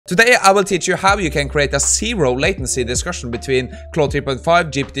Today I will teach you how you can create a zero latency discussion between Claude 3.5,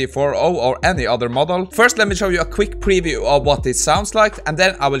 GPT-4o or any other model. First, let me show you a quick preview of what it sounds like, and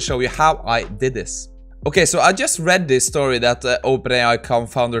then I will show you how I did this. Okay, so I just read this story that OpenAI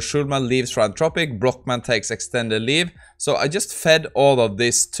co-founder Schulman leaves for Anthropic, Brockman takes extended leave. So I just fed all of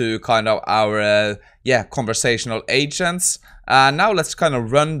this to kind of our conversational agents. And now let's kind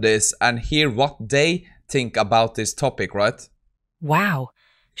of run this and hear what they think about this topic, right? Wow.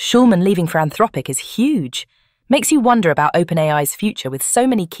 Schulman leaving for Anthropic is huge. Makes you wonder about OpenAI's future with so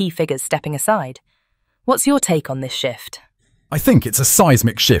many key figures stepping aside. What's your take on this shift? I think it's a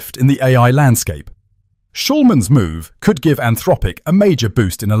seismic shift in the AI landscape. Schulman's move could give Anthropic a major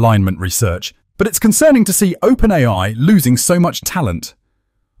boost in alignment research, but it's concerning to see OpenAI losing so much talent.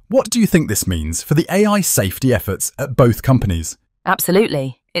 What do you think this means for the AI safety efforts at both companies?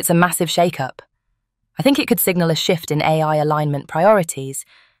 Absolutely. It's a massive shake-up. I think it could signal a shift in AI alignment priorities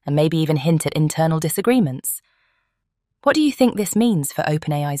and maybe even hint at internal disagreements. What do you think this means for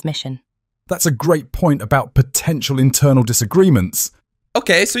OpenAI's mission? That's a great point about potential internal disagreements.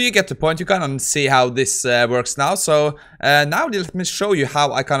 Okay, so you get the point. You kind of see how this works now. So now let me show you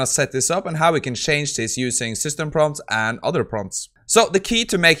how I kind of set this up and how we can change this using system prompts and other prompts. So the key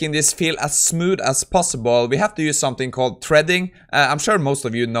to making this feel as smooth as possible, we have to use something called threading. I'm sure most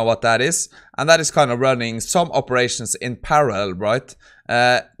of you know what that is. And that is kind of running some operations in parallel, right?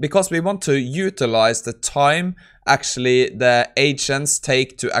 Because we want to utilize the time actually the agents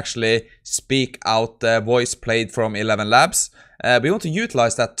take to actually speak out the voice played from 11 Labs. We want to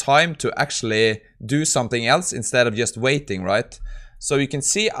utilize that time to actually do something else instead of just waiting, right? So you can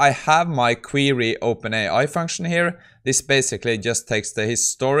see I have my query OpenAI function here. This basically just takes the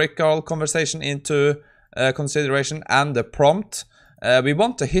historical conversation into consideration and the prompt. We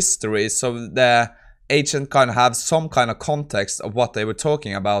want the history so the agent kind of have some kind of context of what they were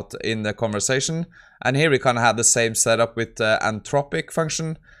talking about in the conversation. And here we kind of have the same setup with the Anthropic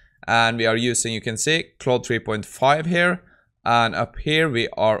function. And we are using, you can see, Claude 3.5 here. And up here we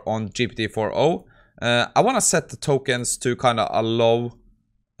are on GPT-4o. I want to set the tokens to kind of a low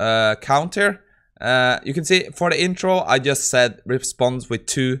count here. You can see for the intro I just said response with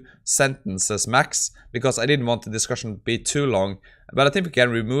 2 sentences max because I didn't want the discussion to be too long. But I think we can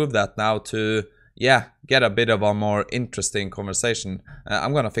remove that now to get a bit of a more interesting conversation.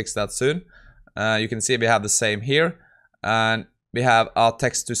 I'm gonna fix that soon. You can see we have the same here, and we have our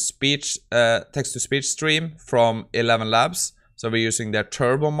text-to-speech stream from 11 Labs. So we're using their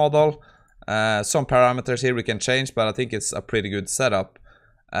turbo model. Some parameters here we can change, but I think it's a pretty good setup.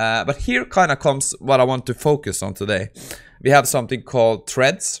 But here kind of comes what I want to focus on today. We have something called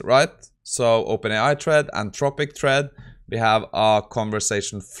threads, right? So OpenAI thread, Anthropic thread. We have our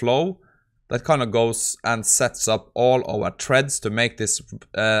conversation flow that kind of goes and sets up all our threads to make this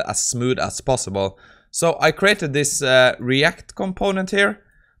as smooth as possible. So I created this React component here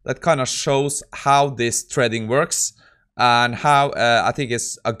that kind of shows how this threading works and how I think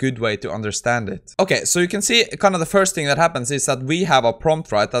it's a good way to understand it. Okay, so you can see kind of the first thing that happens is that we have a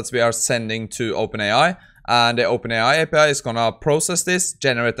prompt, right, that we are sending to OpenAI, and the OpenAI API is gonna process this,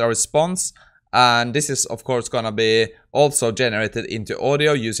 generate a response, and this is of course gonna be also generated into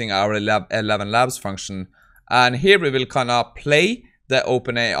audio using our 11 Labs function. And here we will kind of play the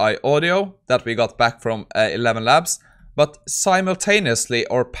OpenAI audio that we got back from 11 Labs, but simultaneously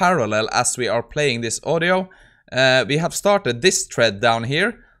or parallel as we are playing this audio, we have started this thread down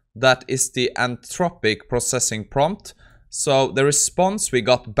here that is the Anthropic processing prompt. So the response we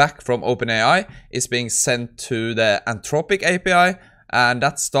got back from OpenAI is being sent to the Anthropic API, and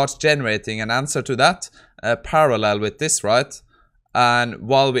that starts generating an answer to that parallel with this, right? And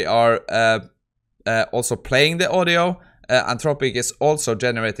while we are also playing the audio, Anthropic is also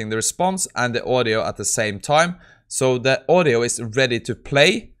generating the response and the audio at the same time. So the audio is ready to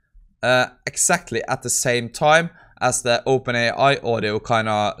play exactly at the same time as the OpenAI audio kind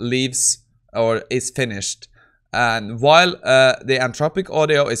of leaves or is finished. And while the Anthropic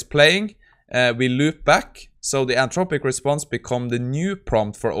audio is playing, we loop back. So the Anthropic response becomes the new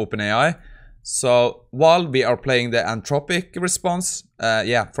prompt for OpenAI. So while we are playing the Anthropic response,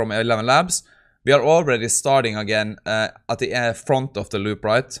 from 11 Labs, we are already starting again at the front of the loop,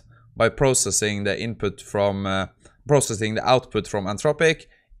 right? By processing the input from, processing the output from Anthropic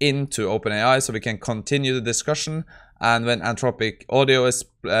into OpenAI, so we can continue the discussion. And when Anthropic audio is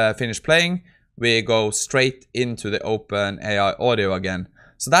finished playing, we go straight into the OpenAI audio again.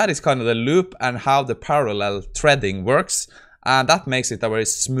 So that is kind of the loop and how the parallel threading works. And that makes it a very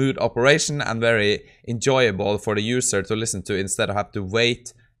smooth operation and very enjoyable for the user to listen to instead of have to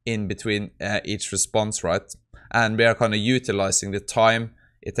wait in between each response, right? And we are kind of utilizing the time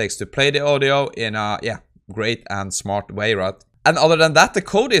it takes to play the audio in a great and smart way, right? And other than that, the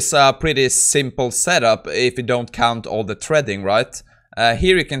code is a pretty simple setup if you don't count all the threading, right?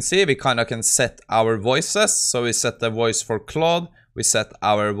 Here you can see we kind of can set our voices. So we set the voice for Claude, we set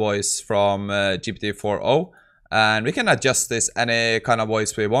our voice from GPT-4o, and we can adjust this any kind of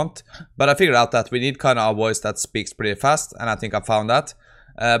voice we want. But I figured out that we need kind of a voice that speaks pretty fast, and I think I found that.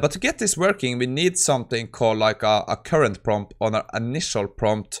 But to get this working, we need something called like a current prompt or an initial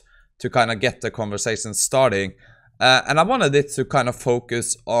prompt to kind of get the conversation starting. And I wanted it to kind of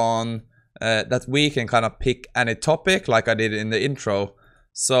focus on that we can kind of pick any topic like I did in the intro.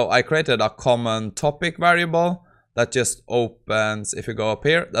 So I created a common topic variable that just opens, if you go up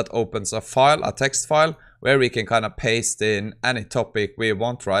here, that opens a file, a text file, where we can kind of paste in any topic we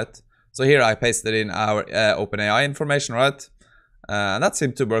want, right? So here I pasted in our OpenAI information, right? And that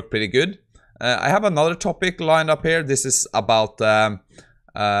seemed to work pretty good. I have another topic lined up here. This is about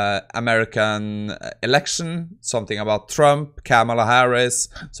American election, something about Trump, Kamala Harris,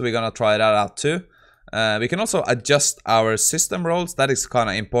 so we're gonna try that out too. We can also adjust our system roles. That is kind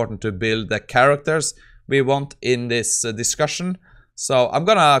of important to build the characters we want in this discussion. So I'm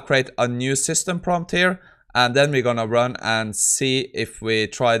gonna create a new system prompt here, and then we're gonna run and see if we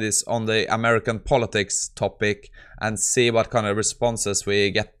try this on the American politics topic and see what kind of responses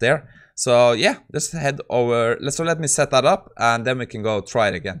we get there. So yeah, just head over. Let me set that up, and then we can go try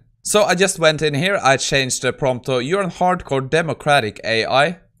it again. So I just went in here, I changed the prompt to "You're an hardcore Democratic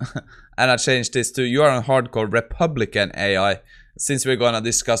AI," and I changed this to "You're an hardcore Republican AI." Since we're gonna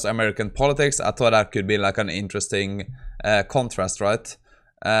discuss American politics, I thought that could be like an interesting contrast, right?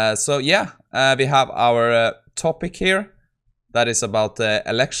 So yeah, we have our topic here that is about the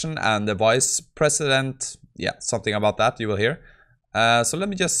election and the vice president. Yeah, something about that you will hear. So let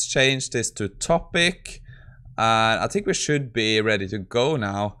me just change this to topic, and I think we should be ready to go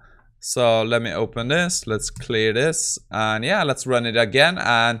now. So let me open this, let's clear this, and yeah, let's run it again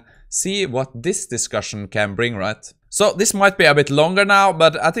and see what this discussion can bring, right? So this might be a bit longer now,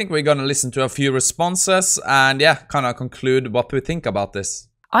 but I think we're gonna listen to a few responses and yeah, kind of conclude what we think about this.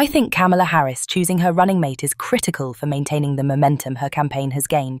 I think Kamala Harris choosing her running mate is critical for maintaining the momentum her campaign has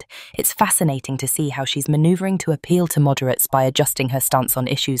gained. It's fascinating to see how she's maneuvering to appeal to moderates by adjusting her stance on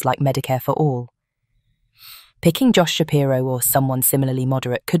issues like Medicare for all. Picking Josh Shapiro or someone similarly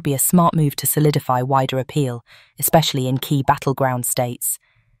moderate could be a smart move to solidify wider appeal, especially in key battleground states.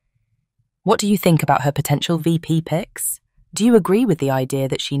 What do you think about her potential VP picks? Do you agree with the idea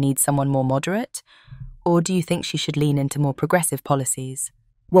that she needs someone more moderate? Or do you think she should lean into more progressive policies?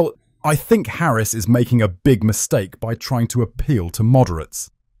 Well, I think Harris is making a big mistake by trying to appeal to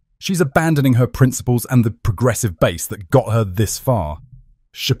moderates. She's abandoning her principles and the progressive base that got her this far.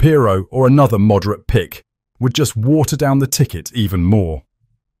 Shapiro or another moderate pick would just water down the ticket even more.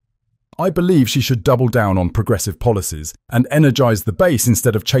 I believe she should double down on progressive policies and energize the base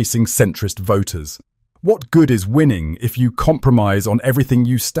instead of chasing centrist voters. What good is winning if you compromise on everything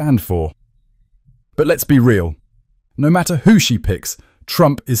you stand for? But let's be real. No matter who she picks,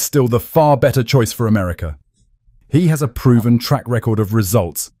 Trump is still the far better choice for America. He has a proven track record of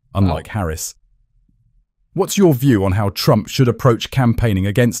results, unlike Harris. What's your view on how Trump should approach campaigning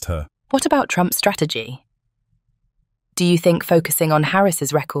against her? What about Trump's strategy? Do you think focusing on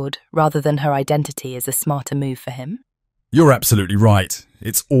Harris's record rather than her identity is a smarter move for him? You're absolutely right.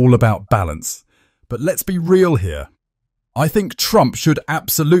 It's all about balance. But let's be real here. I think Trump should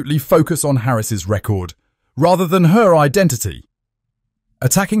absolutely focus on Harris's record rather than her identity.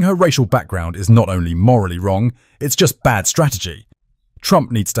 Attacking her racial background is not only morally wrong, it's just bad strategy.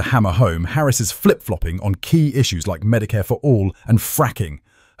 Trump needs to hammer home Harris's flip-flopping on key issues like Medicare for all and fracking.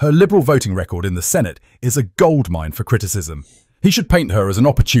 Her liberal voting record in the Senate is a goldmine for criticism. He should paint her as an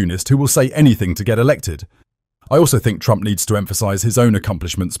opportunist who will say anything to get elected. I also think Trump needs to emphasize his own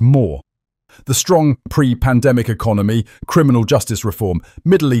accomplishments more. The strong pre-pandemic economy, criminal justice reform,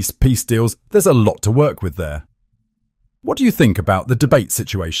 Middle East peace deals, there's a lot to work with there. What do you think about the debate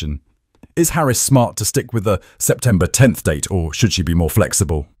situation? Is Harris smart to stick with the September 10th date, or should she be more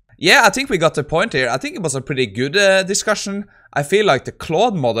flexible? Yeah, I think we got the point here. I think it was a pretty good discussion. I feel like the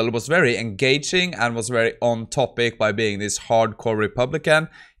Claude model was very engaging and was very on topic by being this hardcore Republican.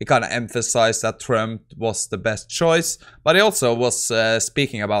 He kind of emphasized that Trump was the best choice, but he also was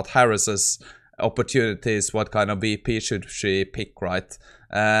speaking about Harris's opportunities, what kind of VP should she pick, right?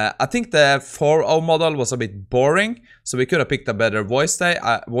 I think the 4o model was a bit boring, so we could have picked a better voice there.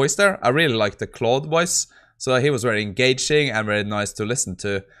 I really liked the Claude voice, so he was very engaging and very nice to listen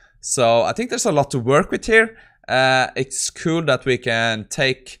to. So I think there's a lot to work with here. It's cool that we can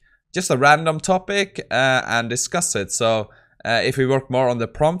take just a random topic and discuss it. So if we work more on the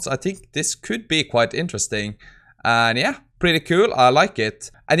prompts, I think this could be quite interesting. And yeah, pretty cool. I like it.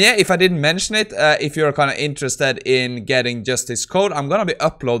 And yeah, if I didn't mention it, if you're kind of interested in getting just this code, I'm gonna be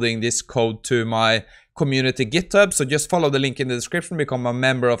uploading this code to my community GitHub. So just follow the link in the description, become a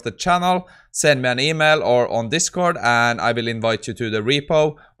member of the channel, send me an email or on Discord, and I will invite you to the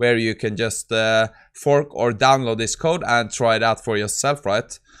repo where you can just fork or download this code and try it out for yourself,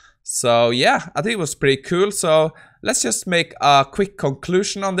 right? So yeah, I think it was pretty cool. So let's just make a quick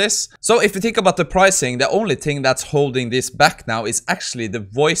conclusion on this. So if you think about the pricing, the only thing that's holding this back now is actually the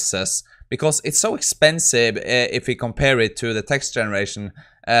voices, because it's so expensive if we compare it to the text generation.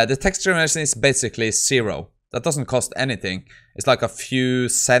 The text generation is basically zero. That doesn't cost anything. It's like a few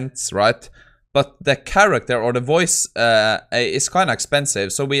cents, right? But the character or the voice is kind of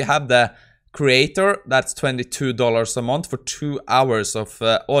expensive. So we have the creator, that's $22 a month for 2 hours of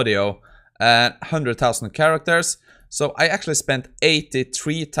audio and 100,000 characters. So I actually spent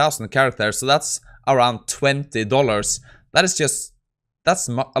 83,000 characters, so that's around $20. That's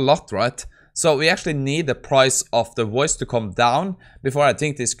a lot, right? So we actually need the price of the voice to come down before I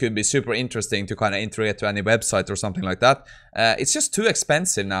think this could be super interesting to kind of integrate to any website or something like that. It's just too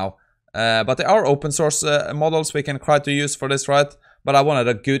expensive now. But there are open source models we can try to use for this, right? But I wanted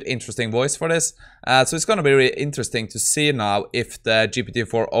a good, interesting voice for this. So it's going to be really interesting to see now if the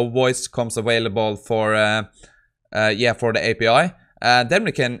GPT-4o voice comes available for, for the API. Then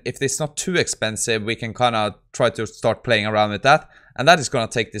we can, if it's not too expensive, we can kind of try to start playing around with that. And that is going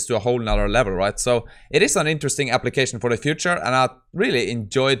to take this to a whole nother level, right? So it is an interesting application for the future. And I really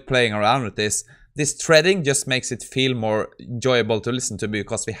enjoyed playing around with this. This threading just makes it feel more enjoyable to listen to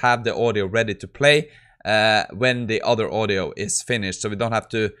because we have the audio ready to play when the other audio is finished, so we don't have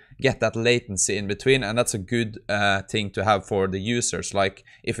to get that latency in between, and that's a good thing to have for the users, like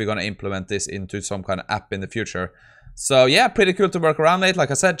if we're going to implement this into some kind of app in the future. So yeah, pretty cool to work around it. Like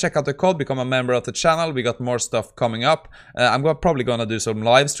I said, check out the code, become a member of the channel. We got more stuff coming up. I'm probably gonna do some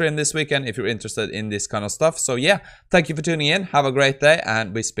live stream this weekend if you're interested in this kind of stuff. So yeah, thank you for tuning in, have a great day,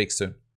 and we speak soon.